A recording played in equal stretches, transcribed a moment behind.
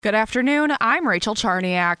Good afternoon, I'm Rachel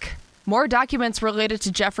Charniak. More documents related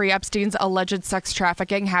to Jeffrey Epstein's alleged sex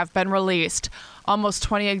trafficking have been released. Almost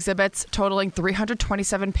 20 exhibits totaling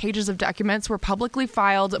 327 pages of documents were publicly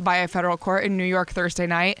filed by a federal court in New York Thursday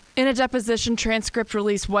night. In a deposition transcript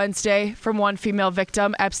released Wednesday from one female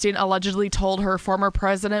victim, Epstein allegedly told her former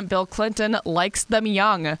president Bill Clinton likes them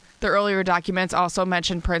young. The earlier documents also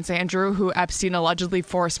mentioned Prince Andrew, who Epstein allegedly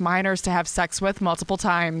forced minors to have sex with multiple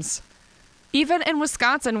times. Even in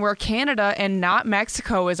Wisconsin, where Canada and not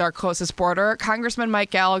Mexico is our closest border, Congressman Mike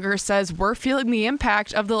Gallagher says we're feeling the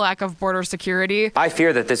impact of the lack of border security. I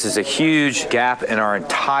fear that this is a huge gap in our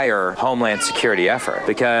entire homeland security effort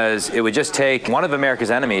because it would just take one of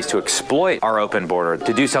America's enemies to exploit our open border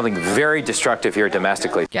to do something very destructive here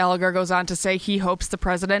domestically. Gallagher goes on to say he hopes the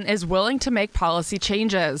president is willing to make policy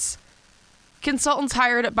changes. Consultants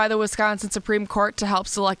hired by the Wisconsin Supreme Court to help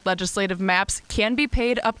select legislative maps can be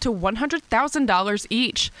paid up to $100,000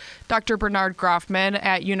 each. Dr. Bernard Groffman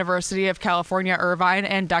at University of California, Irvine,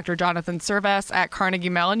 and Dr. Jonathan Servas at Carnegie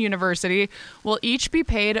Mellon University will each be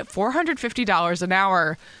paid $450 an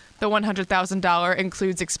hour. The $100,000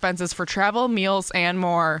 includes expenses for travel, meals, and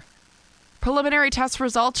more. Preliminary test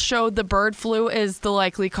results showed the bird flu is the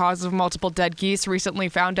likely cause of multiple dead geese recently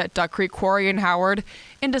found at Duck Creek Quarry in Howard.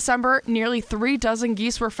 In December, nearly 3 dozen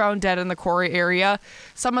geese were found dead in the quarry area.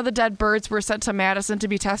 Some of the dead birds were sent to Madison to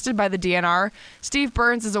be tested by the DNR. Steve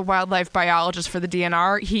Burns is a wildlife biologist for the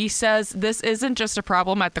DNR. He says this isn't just a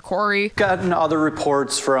problem at the quarry. Gotten other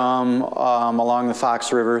reports from along the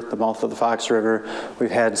Fox River, the mouth of the Fox River. We've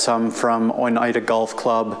had some from Oneida Golf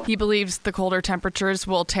Club. He believes the colder temperatures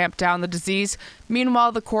will tamp down the disease.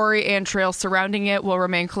 Meanwhile, the quarry and trails surrounding it will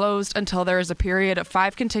remain closed until there is a period of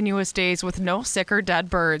 5 continuous days with no sick or dead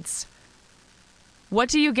birds. What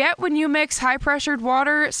do you get when you mix high-pressured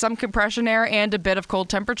water, some compression air, and a bit of cold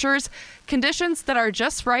temperatures? Conditions that are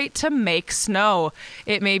just right to make snow.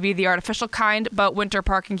 It may be the artificial kind, but Winter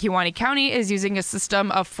Park in Kewaunee County is using a system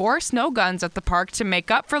of 4 snow guns at the park to make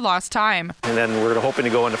up for lost time. And then we're hoping to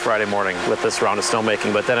go into Friday morning with this round of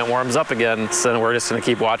snowmaking, but then it warms up again, so we're just going to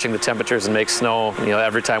keep watching the temperatures and make snow.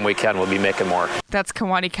 Every time we can, we'll be making more. That's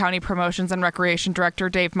Kewaunee County Promotions and Recreation Director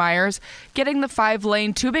Dave Myers. Getting the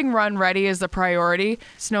 5-lane tubing run ready is the priority.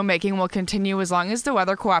 Snowmaking will continue as long as the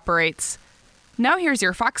weather cooperates. Now here's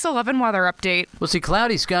your Fox 11 weather update. We'll see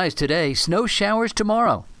cloudy skies today, snow showers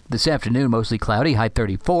tomorrow. This afternoon, mostly cloudy, high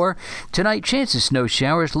 34. Tonight, chances snow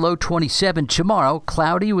showers, low 27. Tomorrow,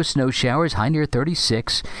 cloudy with snow showers, high near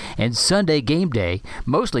 36. And Sunday, game day,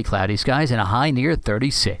 mostly cloudy skies and a high near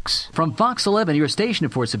 36. From Fox 11, your station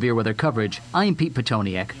for severe weather coverage, I'm Pete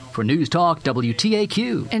Petoniak for News Talk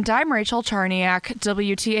WTAQ. And I'm Rachel Charniak,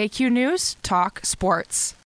 WTAQ News Talk Sports.